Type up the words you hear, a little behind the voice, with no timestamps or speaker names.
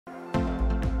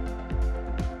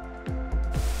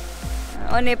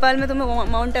और नेपाल में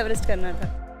तुम्हें माउंट एवरेस्ट करना था।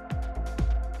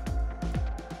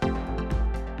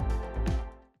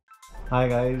 Hi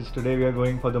guys, today we are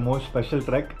going for the most special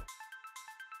trek.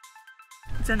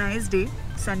 It's a nice day,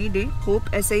 sunny day.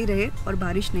 Hope ऐसे ही रहे और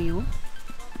बारिश नहीं हो.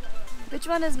 Which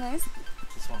one is nice?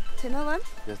 This one. Thinner one?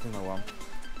 Yes, thinner one.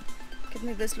 Can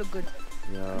make this look good.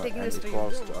 Yeah, I'm taking and this it for you.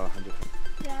 cost 100.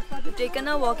 We've taken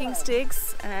our walking sticks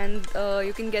and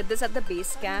you can get this at the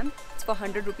base camp. It's for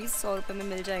 100 rupees. 100 रुपए में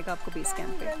मिल जाएगा आपको base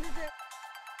camp पे.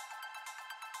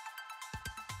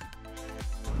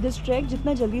 This track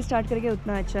जितना जल्दी start करेंगे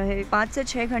उतना अच्छा है. 5 से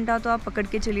 6 घंटा तो आप पकड़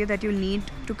के चलिए that you need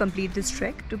to complete this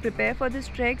track. To prepare for this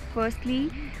track firstly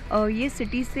ये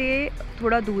सिटी से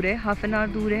थोड़ा दूर है, हाफ एन आवर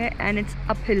दूर है एंड इट्स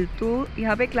अपहिल. तो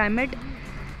यहाँ पे climate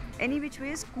any which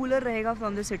ways cooler रहेगा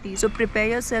from the city. So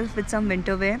prepare your self with some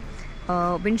winter wear,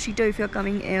 wind cheater if you are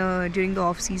coming during the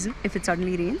off season if it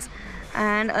suddenly rains,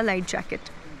 and a light jacket.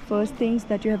 First things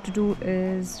that you have to do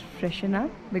is freshen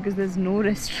up because there's no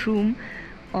restroom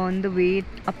on the way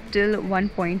up till one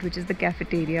point which is the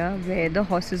cafeteria where the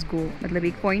horses go. मतलब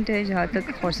एक point है जहाँ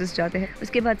तक horses जाते हैं.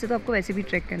 उसके बाद से तो आपको वैसे भी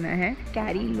ट्रैक करना है.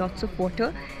 Carry lots of water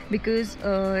because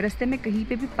रास्ते में कहीं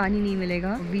पे भी पानी नहीं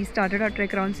मिलेगा. We started our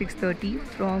trek around 6:30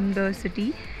 from the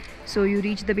city. So you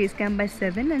reach the base camp by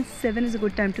 7 and 7 is a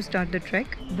good time to start the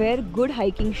trek. Wear good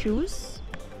hiking shoes.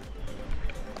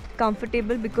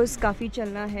 Comfortable because काफ़ी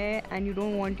चलना है and you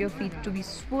don't want your feet to be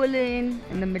swollen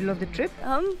in the middle of the trip.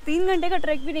 हम 3 घंटे का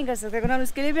track भी नहीं कर सकते क्योंकि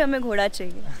उसके लिए भी हमें घोड़ा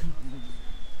चाहिए.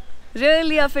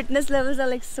 Really, our fitness levels are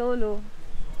like so low.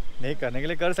 नहीं करने के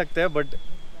लिए कर सकते हैं बट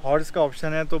हॉर्स का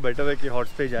ऑप्शन है तो बेटर है कि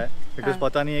हॉर्स पे जाए बिकॉज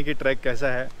पता नहीं है कि ट्रैक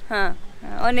कैसा है. हाँ,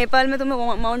 और नेपाल में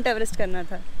तुम्हें माउंट एवरेस्ट करना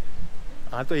था.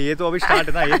 हाँ तो ये तो अभी स्टार्ट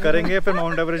है ना, ये करेंगे फिर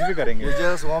माउंट एवरेस्ट भी करेंगे.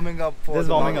 Just warming up for Just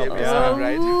warming up, yeah.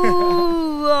 Right?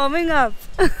 Warming up.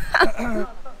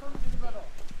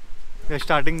 We are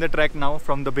starting the trek now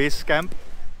from the base camp.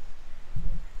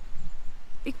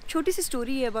 एक छोटी सी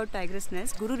स्टोरी है अबाउट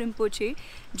टाइगर्सनेस्ट. गुरु रिम्पोचे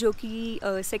जो कि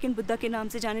सेकंड बुद्धा के नाम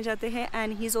से जाने जाते हैं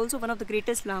and he is also one of the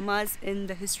greatest लामाज in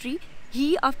the history.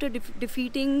 He after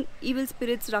defeating evil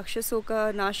spirits, राक्षसों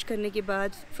का नाश करने के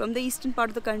बाद from the eastern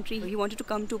part of the country he wanted to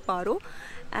come to Paro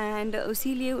and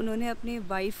इसीलिए उन्होंने अपने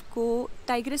वाइफ को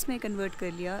टाइग्रेस में कन्वर्ट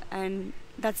कर लिया and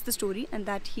that's the story and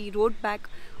that he road back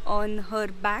on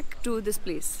her back to this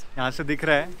place. यहाँ से दिख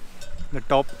रहा है the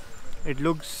top. It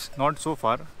looks not so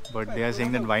far but they are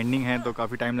saying that winding है तो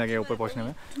काफ़ी टाइम लगेगा ऊपर पहुँचने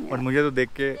में. बट मुझे तो देख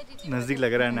के नज़दीक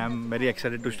लग रहा है and I am very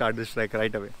excited to start this track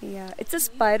right away. Yeah, it's a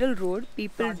spiral road.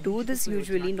 People do this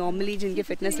usually. Normally जिनके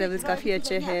fitness levels काफ़ी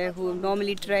अच्छे हैं, who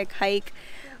normally trek, hike,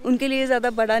 उनके लिए ज़्यादा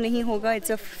बड़ा नहीं होगा.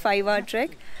 It's a 5-hour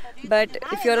trek. But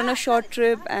if you're on a short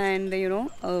trip and you know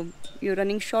you're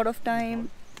running short of time,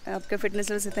 आपके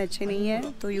fitness levels इतने अच्छे नहीं हैं,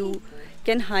 तो you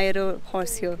can hire a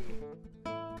horse here.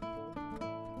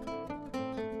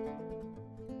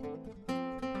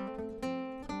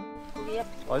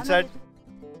 All set.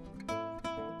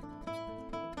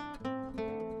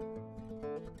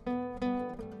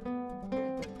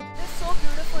 It's so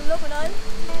beautiful, look, Kunal.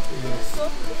 It's so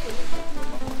beautiful.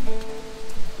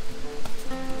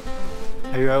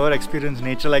 Have you ever experienced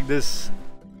nature like this?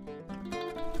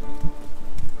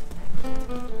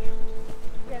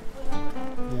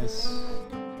 Yes.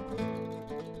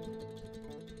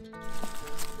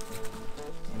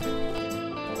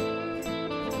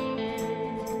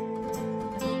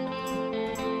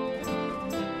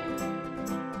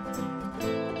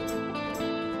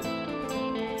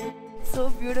 So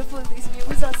beautiful. These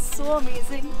views are so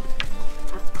amazing.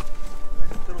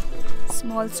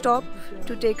 Small stop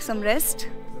to take some rest.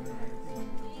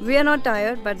 We are not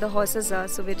tired, but the horses are,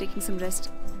 so we are taking some rest.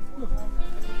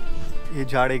 ये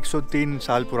झाड़ 103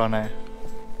 साल पुराना है.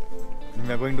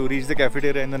 We are going to reach the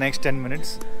cafeteria in the next 10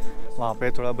 minutes. वहाँ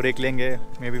पे थोड़ा break लेंगे.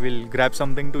 Maybe we'll grab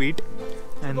something to eat,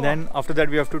 and then after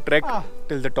that we have to trek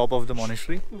till the top of the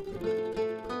monastery.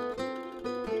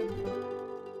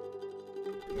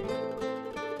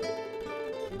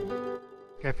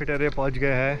 Cafeteria पहुंच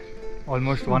गए हैं.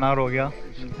 Almost 1 our हो गया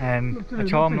and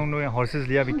अच्छा हम लोगों ने हॉर्सेस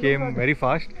लिया. We came very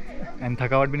fast and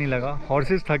थकावट भी नहीं लगा.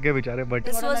 हॉर्सेस थक गए बेचारे but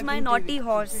This was my naughty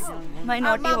horse. My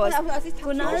naughty horse.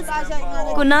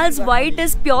 Kunal's white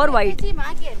is pure white.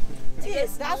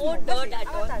 Yes, no dirt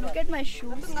at all. Look at my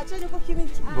shoes.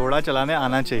 घोड़ा चलाने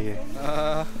आना चाहिए.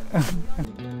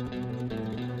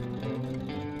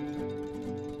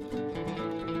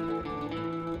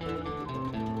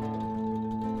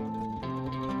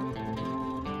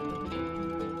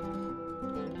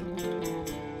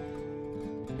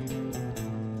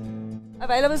 I've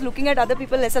while I was looking at other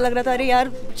people, ऐसा लग रहा था अरे यार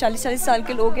 40-40 साल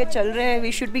के लोग हैं चल रहे हैं,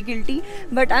 we should be guilty.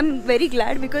 But I'm very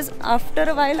glad because after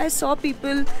a while I saw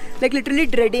people like literally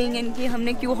dreading and कि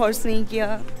हमने क्यों horse नहीं किया.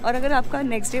 और अगर आपका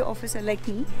next day office है like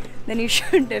me, then you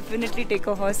should definitely take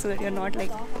a horse so that you're not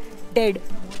like dead.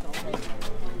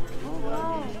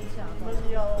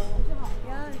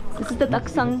 This is the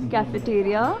Taktsang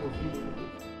cafeteria.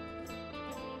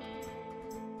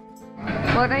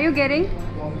 What are you getting?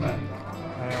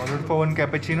 I ordered for one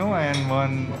cappuccino and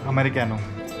one Americano.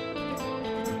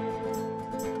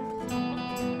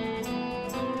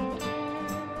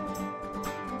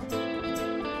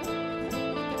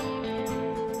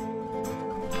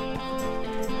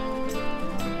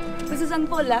 This is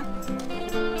Anpola.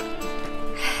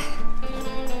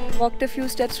 Walked a few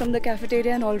steps from the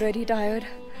cafeteria and already tired.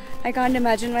 I can't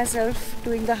imagine myself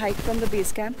doing the hike from the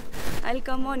base camp. I'll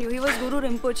come on you. He was Guru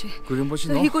Rinpoche. Guru Rinpoche,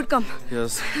 So no? he could come.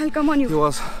 Yes. I'll come on you.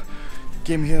 He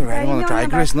came here riding on a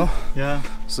tigress, no? Yeah.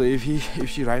 So if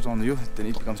she rides on you, then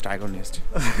it becomes tiger nest.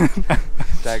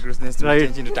 Tiger's nest will Right.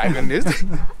 change into tiger nest.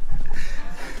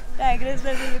 Tigress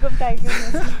will become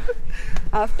tigress.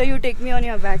 After you take me on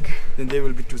your back. Then there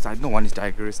will be two sides. No, one is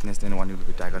tiger's nest and one will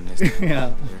be tiger nest.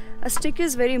 Yeah. A stick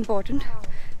is very important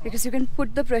because you can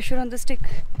put the pressure on the stick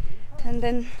and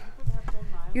then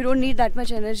you don't need that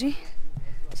much energy.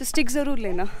 So stick zarur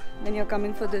lena when you're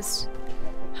coming for this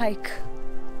hike.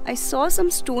 I saw some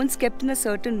stones kept in a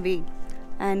certain way,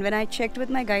 and when I checked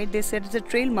with my guide they said it's a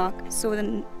trail mark, so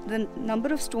the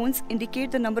number of stones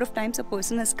indicate the number of times a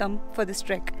person has come for this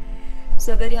trek.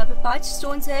 So अगर यहाँ पे 5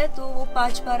 stones है तो वो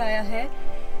 5 बार आया है,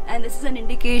 and this is an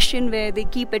indication where they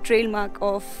keep a trail mark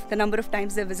of the number of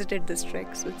times they visited this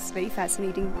trek. So it's very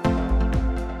fascinating.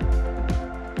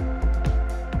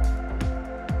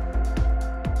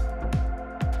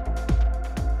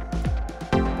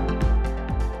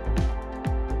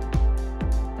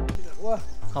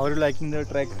 How are you liking the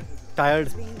trek? Tired?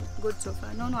 It's been good so far.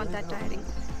 No, not that tiring.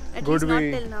 At Good least not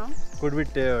we- till now. Good we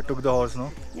took the horse, no?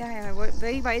 Yeah,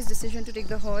 very wise decision to take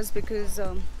the horse because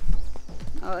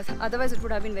otherwise it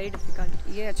would have been very difficult.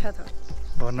 ये अच्छा था.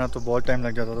 वरना तो बहुत time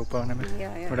लग जाता था ऊपर आने में.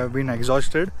 Yeah. But I've been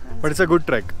exhausted. But it's a good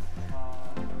trek.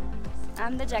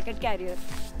 I'm the jacket carrier.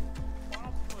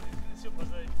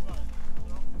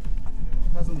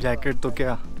 Jacket तो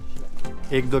क्या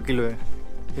 1-2 किलो है.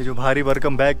 ये जो भारी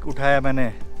भरकम बैग उठाया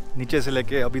मैंने नीचे से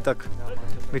लेके अभी तक,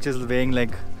 which is weighing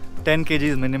like 10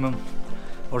 kgs minimum.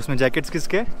 और उसमें जैकेट्स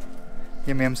किसके?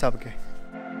 ये मेम साहब के.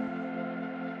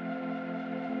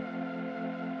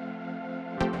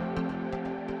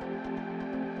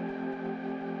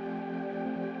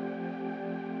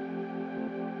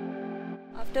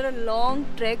 After a long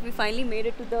trek, we finally made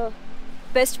it to the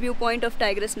best viewpoint of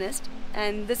tigersnest,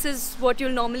 and this is what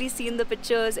you'll normally see in the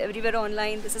pictures everywhere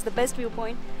online. This is the best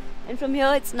viewpoint, and from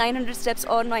here it's 900 steps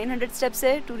or 900 steps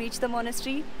here to reach the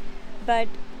monastery. But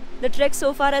the trek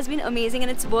so far has been amazing,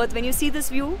 and it's worth, when you see this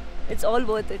view, it's all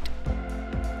worth it.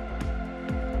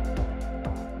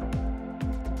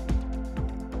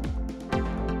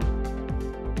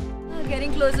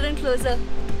 Getting closer and closer.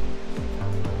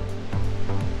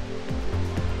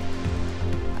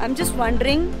 I'm just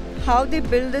wondering how they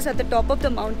build this at the top of the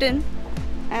mountain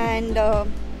and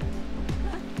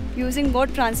using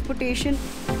what transportation.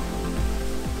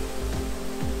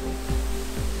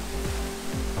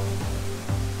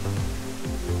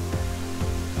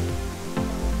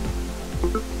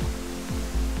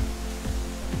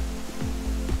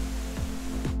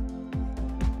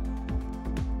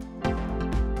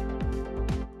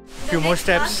 Few more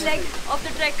steps. Last leg of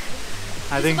the trek.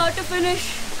 I It's think about to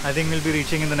finish. I think we'll be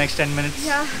reaching in the next 10 minutes.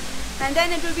 Yeah, and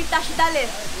then it will be Tashidale.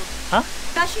 Huh?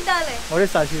 Tashidale. What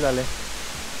is Tashidale?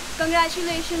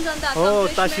 Congratulations on the Oh,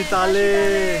 accomplishment.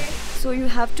 Tashidale. So you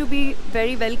have to be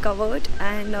very well covered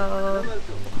and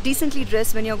decently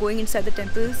dressed when you're going inside the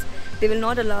temples. They will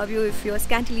not allow you if you're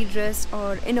scantily dressed or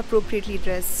inappropriately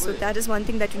dressed. So that is one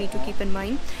thing that you need to keep in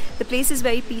mind. The place is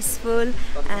very peaceful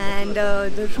and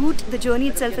the journey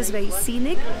itself is very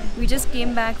scenic. We just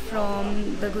came back from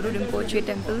the Guru Rinpoche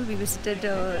temple. We visited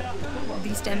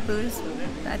these temples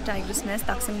at Tigersnest,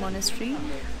 Taktsang Monastery.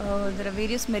 There are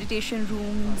various meditation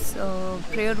rooms,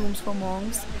 prayer rooms for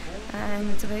monks. And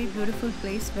it's a very beautiful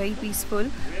place, very peaceful.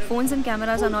 Phones and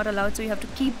cameras are not allowed, so you have to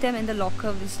keep them in the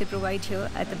locker which they provide here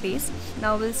at the base.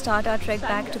 Now we'll start our trek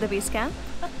back to the base camp.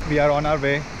 We are on our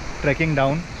way, trekking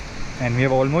down, and we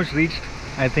have almost reached.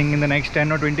 I think in the next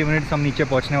 10 or 20 minutes हम नीचे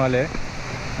पहुँचने वाले हैं.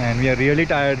 And we are really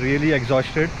tired, really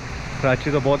exhausted.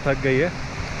 Prachi तो बहुत थक गई है.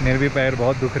 मेरे भी पैर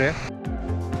बहुत दुख रहे हैं.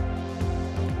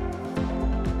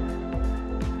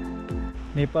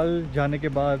 नेपाल जाने के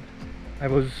बाद I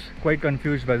was quite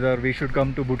confused whether we should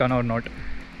come to Bhutan or not,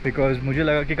 because मुझे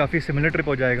लगा कि काफ़ी सिमिलर ट्रिप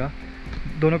हो जाएगा,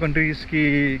 दोनों कंट्रीज़ की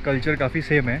कल्चर काफ़ी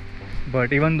सेम है.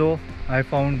 But even though I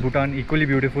found Bhutan equally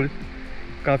beautiful.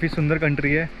 काफ़ी सुंदर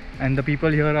कंट्री है and the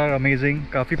people here are amazing.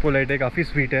 काफ़ी पोलाइट है, काफ़ी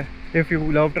स्वीट है. If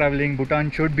you love travelling, Bhutan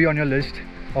should be on your list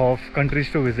of countries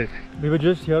to visit. We were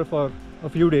just here for a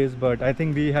few days, but I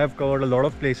think we have covered a lot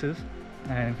of places.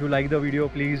 And if you like the video,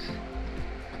 please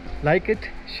like it,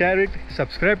 share it,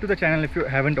 subscribe to the channel if you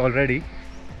haven't already.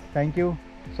 Thank you,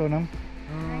 Sonam.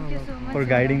 Thank you so much for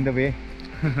guiding the way.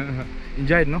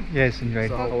 Enjoyed, no? Yes,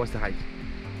 enjoyed. So how was the hike?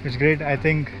 It's great. I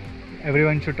think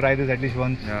everyone should try this at least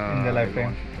once in their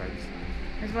lifetime. Everyone should try this.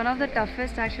 It's one of the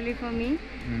toughest actually for me,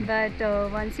 but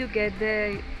once you get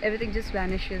there, everything just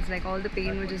vanishes. Like all the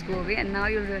pain will just go away, and now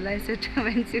you'll realize it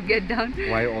once you get down.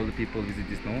 Why all the people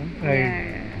visit this, no? Right.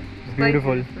 Yeah. It's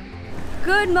beautiful.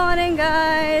 Good morning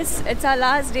guys, it's our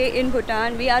last day in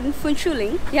Bhutan. We are in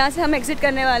Phuntsholing. यहाँ से हम exit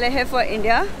करने वाले हैं for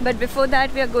India. But before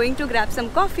that we are going to grab some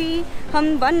coffee. हम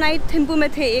one night Thimphu में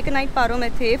थे, एक night पारो में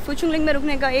थे. Phuntsholing में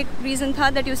रुकने का एक reason था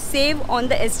that you save on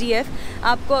the SDF.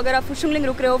 आपको अगर आप Phuntsholing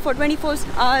रुक रहे हो for 24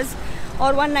 hours or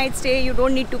one night stay, you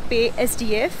don't need to pay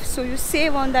SDF. So you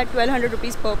save on that 1200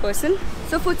 rupees per person.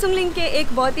 So Phuntsholing के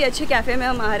एक बहुत ही अच्छे कैफ़े में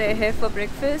हम आ रहे हैं for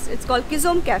breakfast. It's called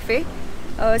Kizom Cafe.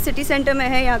 City centre में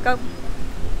है, यहाँ का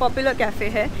पॉपुलर कैफ़े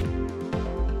है.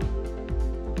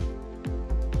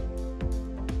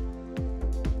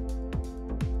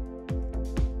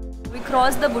 We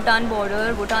crossed the Bhutan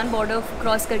border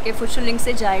cross करके फुटसोलिंग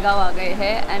से जायगांव आ गए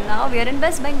हैं. And now we are in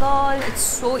waste Bengal. It's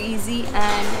so easy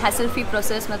and hassle free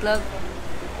process. मतलब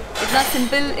इतना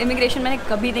सिंपल इमिग्रेशन मैंने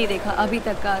कभी नहीं देखा अभी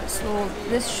तक का. So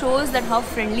this shows that how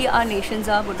friendly are Nations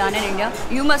are, Bhutan and India.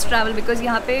 You must travel because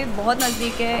यहाँ पे बहुत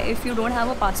नज़दीक है. If you don't have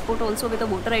a passport also with a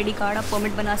voter ID card आप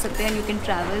परमिट बना सकते हैं. You can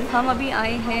travel. हम अभी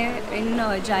आए हैं इन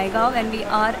जायगांव and we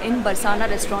are in Barsana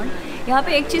restaurant. यहाँ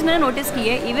पे एक चीज़ मैंने नोटिस की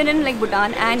है, even in like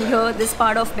Bhutan and here this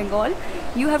part of Bengal,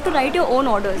 you have to right your own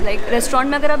orders. Like restaurant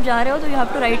में अगर आप जा रहे हो तो you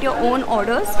have to right your own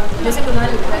orders. जैसे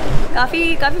कुनाल लिखता है,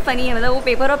 काफ़ी फ़नी है. मतलब वो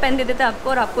पेपर और पेन दे देते हैं आपको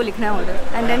और आपको लिखना है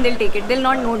ऑर्डर एंड देन दिल take it, they'll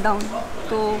not note down.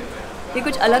 तो ये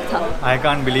कुछ अलग था. आई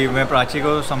कांट बिलीव, मैं प्राची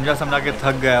को समझा के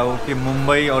थक गया हूँ कि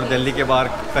मुंबई और दिल्ली के बाहर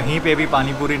कहीं पे भी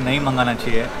पानी पूरी नहीं मंगाना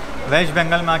चाहिए. वेस्ट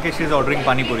बंगाल में आके शी इज़ ऑर्डरिंग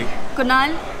पानी पूरी.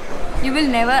 Kunal, you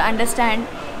will never understand.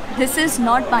 This is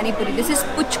not पानी पूरी, this is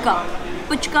puchka.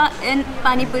 Puchka and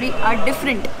पानी पूरी आर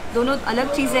डिफरेंट. दोनों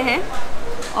अलग चीज़ें हैं.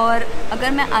 और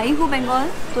अगर मैं आई हूँ बंगाल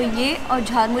तो ये और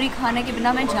झारमुरी खाने के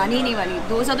बिना मैं जाने ही नहीं वाली.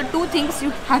 Those are the two things you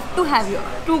have to have here.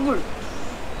 To good.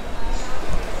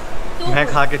 मैं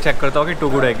खा के चेक करता हूँ कि टू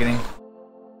गुड है कि नहीं.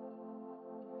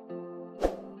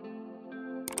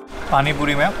 पानी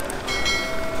पूरी में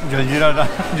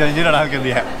जलजीरा डाल के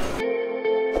दिया है.